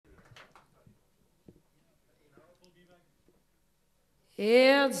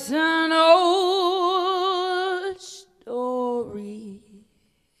It's an old story.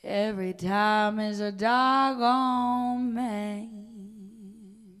 Every time is a doggone man.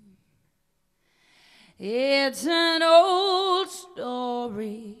 It's an old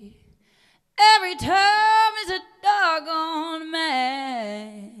story. Every time is a doggone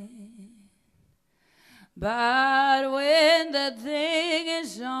man. But when the thing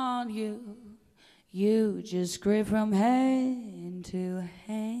is on you, you just grip from hand to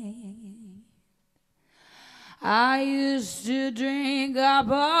hand. I used to drink up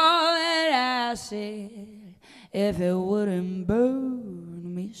all that acid if it wouldn't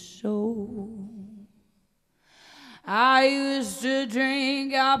burn me so. I used to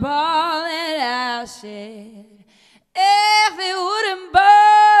drink up all that acid if it wouldn't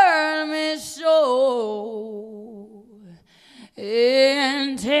burn me so.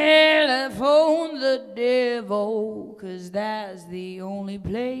 And telephone the devil, 'cause that's the only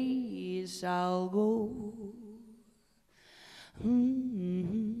place I'll go.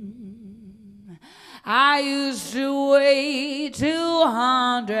 I used to weigh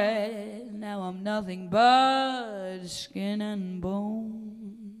 200, now I'm nothing but skin and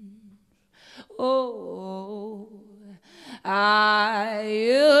bones. Oh, I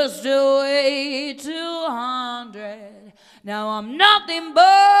used to weigh 200, now I'm nothing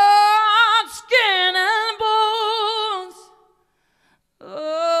but skin and bones.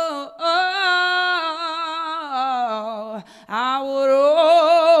 Oh, I would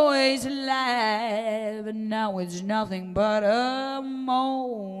always laugh, but now it's nothing but a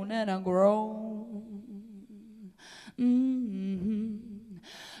moan and a groan.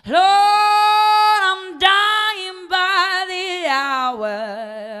 Lord, I'm dying by the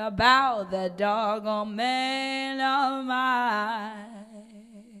hour about that doggone man of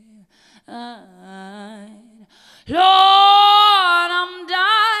mine. Lord, I'm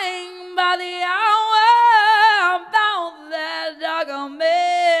dying by the hour about that doggone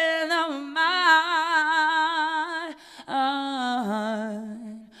man of mine.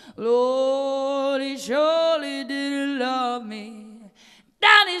 Lord, he surely didn't love me.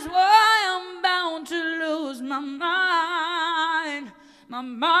 That is why I'm bound to lose my mind, my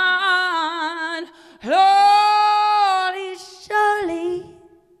mind. Lord, he surely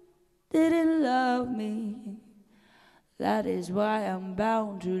didn't love me. That is why I'm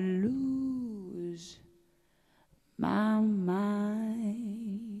bound to lose my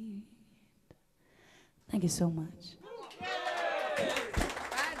mind. Thank you so much.